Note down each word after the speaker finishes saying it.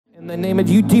In the name of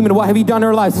you, demon, what have you done in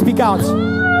her life? Speak out.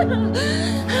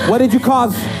 What did you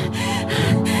cause?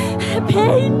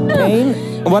 Pain.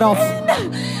 Pain. What else?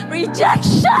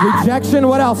 Rejection. Rejection.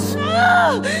 What else?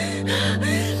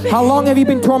 How long have you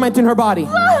been tormenting her body?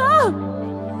 How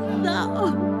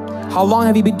long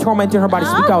have you been tormenting her body?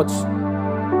 Speak out.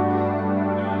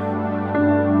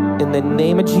 In the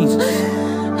name of Jesus.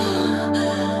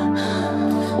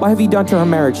 What have you done to her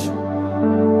marriage?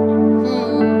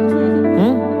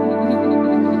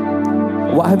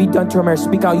 What have you done to her marriage?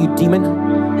 Speak out, you demon.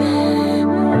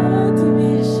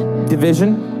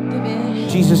 Division.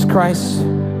 Jesus Christ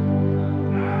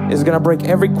is going to break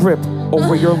every grip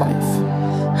over your life.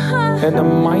 In the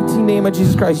mighty name of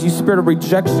Jesus Christ, you spirit of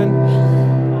rejection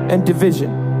and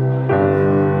division.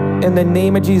 In the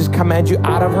name of Jesus, command you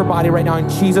out of her body right now in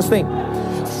Jesus' name.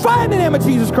 Fire in the name of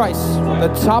Jesus Christ. From the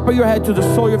top of your head to the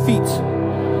sole of your feet.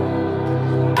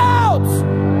 Out!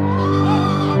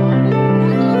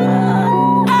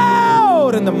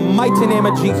 Out! In the mighty name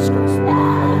of Jesus Christ.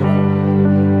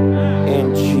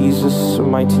 In Jesus'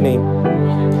 mighty name.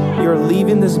 You're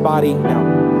leaving this body now.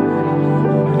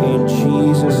 In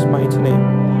Jesus' mighty name.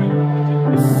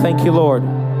 Thank you, Lord.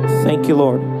 Thank you,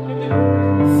 Lord.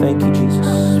 Thank you, Jesus,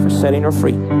 for setting her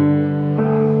free.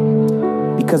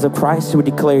 Because of Christ, we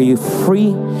declare you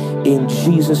free in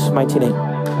Jesus' mighty name.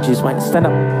 Jesus' mighty name. Stand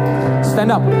up.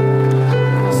 Stand up.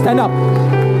 Stand up.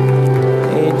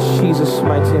 In Jesus'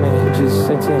 mighty name. In Jesus'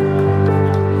 mighty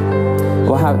name.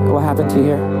 What happened to you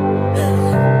here?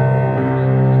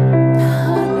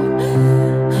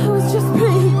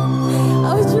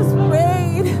 I was just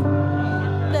praying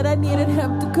that I needed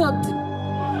him to come to.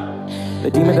 The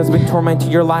demon that's been tormenting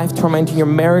your life, tormenting your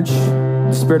marriage,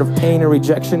 the spirit of pain and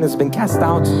rejection has been cast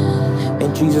out.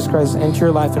 And Jesus Christ entered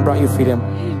your life and brought you freedom.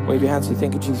 Wave your hands and say,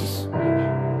 thank you, Jesus.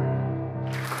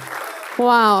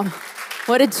 Wow.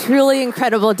 What a truly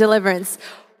incredible deliverance.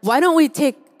 Why don't we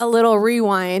take a little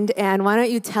rewind, and why don't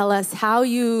you tell us how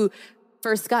you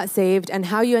first got saved and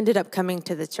how you ended up coming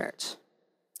to the church?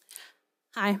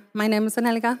 Hi, my name is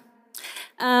Angelica.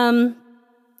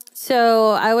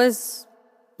 So I was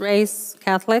raised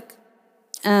Catholic.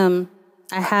 I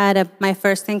had my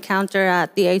first encounter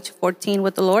at the age of 14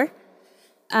 with the Lord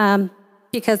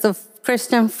because a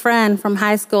Christian friend from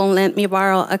high school let me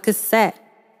borrow a cassette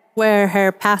where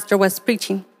her pastor was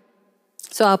preaching.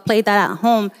 So I played that at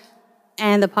home,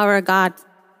 and the power of God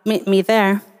met me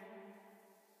there.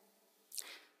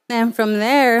 Then from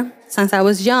there, since I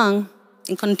was young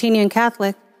and continuing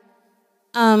Catholic,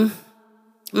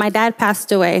 my dad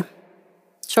passed away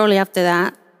shortly after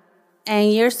that.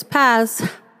 And years passed,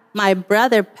 my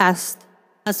brother passed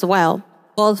as well,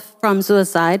 both from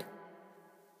suicide.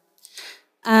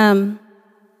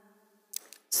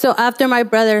 So after my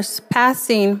brother's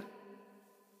passing,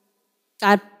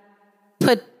 God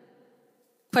put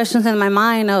questions in my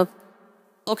mind of,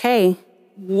 okay,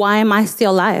 why am I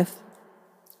still alive?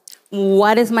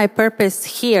 What is my purpose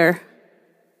here?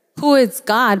 Who is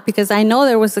God? Because I know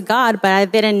there was a God, but I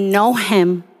didn't know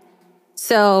him.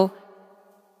 So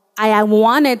I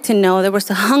wanted to know. There was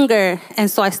a hunger,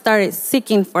 and so I started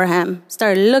seeking for him,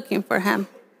 started looking for him.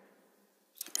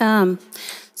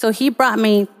 So he brought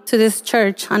me to this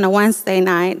church on a Wednesday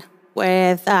night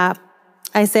with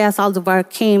Isaiah Saldivar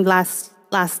came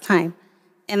last time.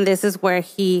 And this is where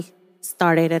he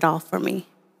started it all for me,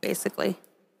 basically.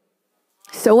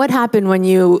 So what happened when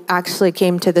you actually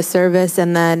came to the service,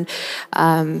 and then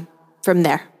from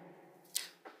there?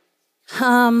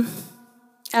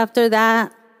 After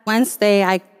that Wednesday,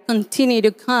 I continued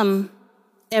to come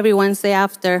every Wednesday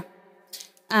after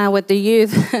with the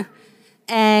youth.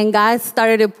 And God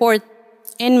started to pour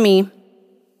in me.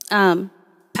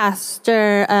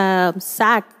 Pastor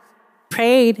Zach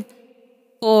prayed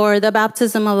for the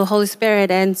baptism of the Holy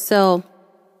Spirit. And so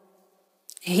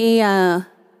he, I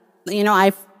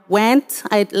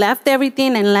left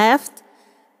everything and left.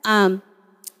 And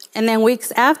then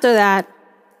weeks after that,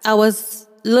 I was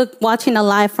watching a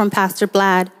live from Pastor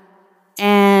Blad,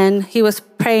 and he was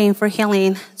praying for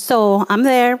healing. So I'm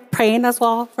there praying as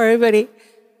well for everybody.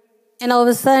 And all of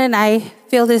a sudden, I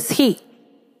feel this heat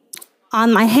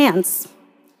on my hands.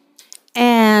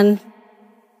 And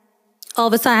all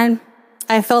of a sudden,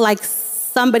 I felt like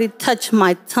somebody touched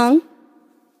my tongue.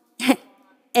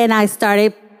 And I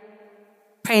started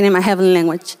praying in my heavenly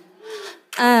language.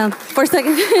 For a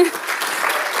second.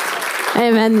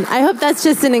 Amen. I hope that's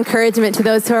just an encouragement to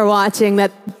those who are watching,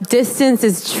 that distance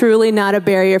is truly not a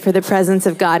barrier for the presence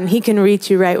of God, and he can reach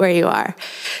you right where you are.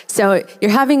 So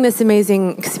you're having this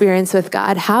amazing experience with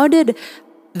God. How did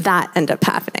that end up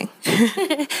happening?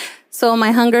 So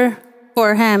my hunger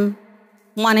for him,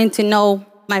 wanting to know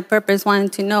my purpose, wanting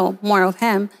to know more of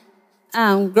him,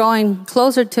 growing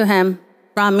closer to him,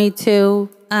 brought me to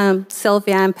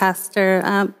Sylvia and Pastor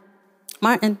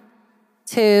Martin,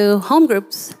 to home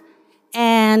groups.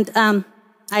 And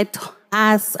I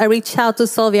reached out to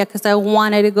Sylvia because I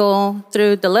wanted to go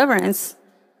through Deliverance.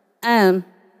 And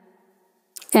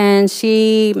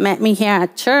she met me here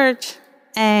at church,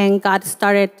 and God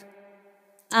started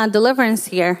Deliverance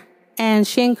here. And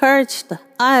she encouraged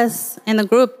us in the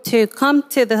group to come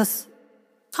to this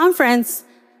conference.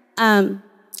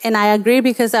 And I agreed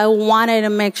because I wanted to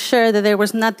make sure that there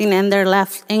was nothing in there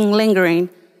left in lingering.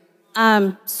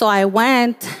 So I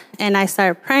went and I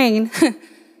started praying.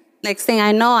 Next thing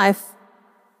I know, I've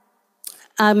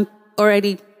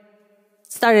already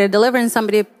started delivering.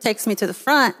 Somebody takes me to the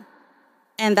front,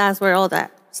 and that's where all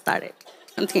that started.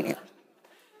 Continue.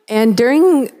 And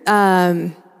during,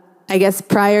 I guess,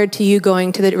 prior to you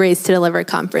going to the Raised to Deliver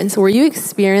conference, were you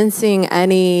experiencing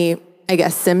any, I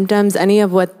guess, symptoms, any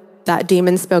of what that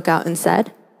demon spoke out and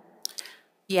said?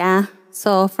 Yeah.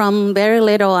 So from very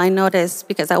little, I noticed,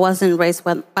 because I wasn't raised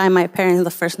by my parents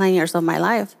the first 9 years of my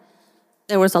life,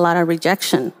 there was a lot of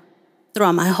rejection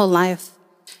throughout my whole life.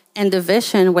 And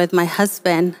division with my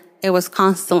husband, it was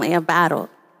constantly a battle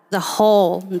the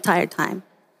whole entire time.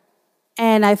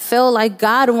 And I feel like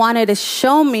God wanted to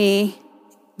show me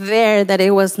there that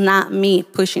it was not me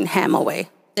pushing him away,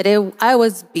 that I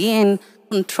was being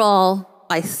controlled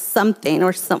by something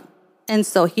or some. And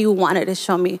so he wanted to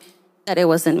show me that it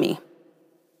wasn't me.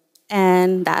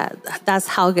 And that's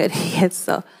how good he is.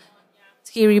 So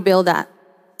he rebuilt that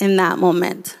in that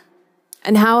moment.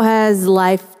 And how has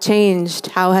life changed?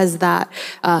 How has that,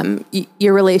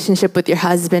 your relationship with your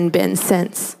husband been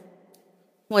since?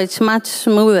 Which much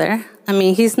smoother. I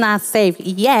mean, he's not saved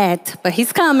yet, but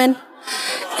he's coming.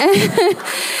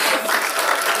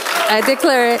 I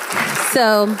declare it.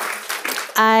 So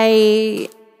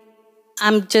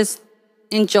I'm just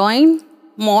enjoying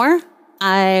more.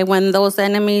 When those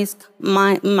enemies,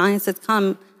 mindsets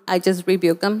come, I just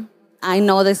rebuke them. I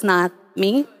know that's not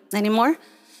me anymore.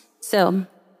 So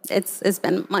it's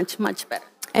been much, much better.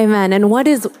 Amen. And what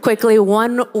is, quickly,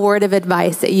 one word of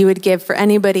advice that you would give for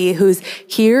anybody who's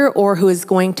here or who is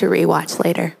going to rewatch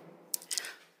later?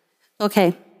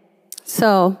 Okay.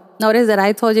 So notice that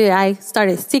I told you I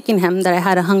started seeking him, that I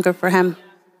had a hunger for him.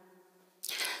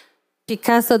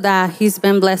 Because of that, he's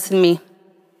been blessing me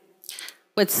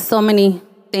with so many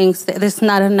things. There's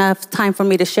not enough time for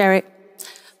me to share it.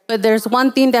 But there's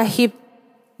one thing that he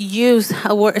used,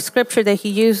 a scripture that he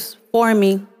used for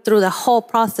me through the whole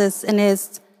process, and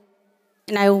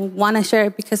I want to share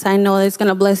it because I know it's going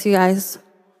to bless you guys.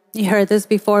 You heard this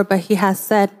before, but he has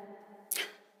said,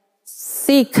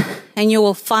 seek and you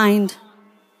will find.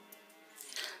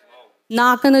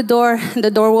 Knock on the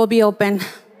door will be open.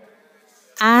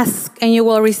 Ask and you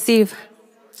will receive.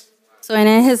 So, and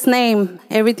in his name,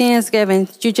 everything is given.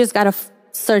 You just got to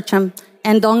search him,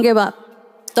 and don't give up.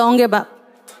 Don't give up.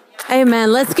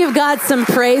 Amen. Let's give God some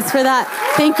praise for that.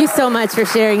 Thank you so much for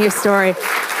sharing your story.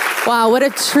 Wow, what a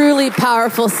truly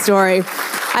powerful story.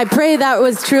 I pray that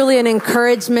was truly an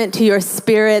encouragement to your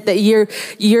spirit, that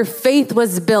your faith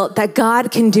was built, that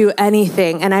God can do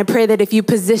anything. And I pray that if you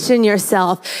position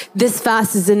yourself, this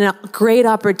fast is a great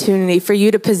opportunity for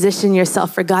you to position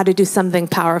yourself for God to do something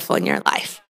powerful in your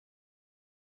life.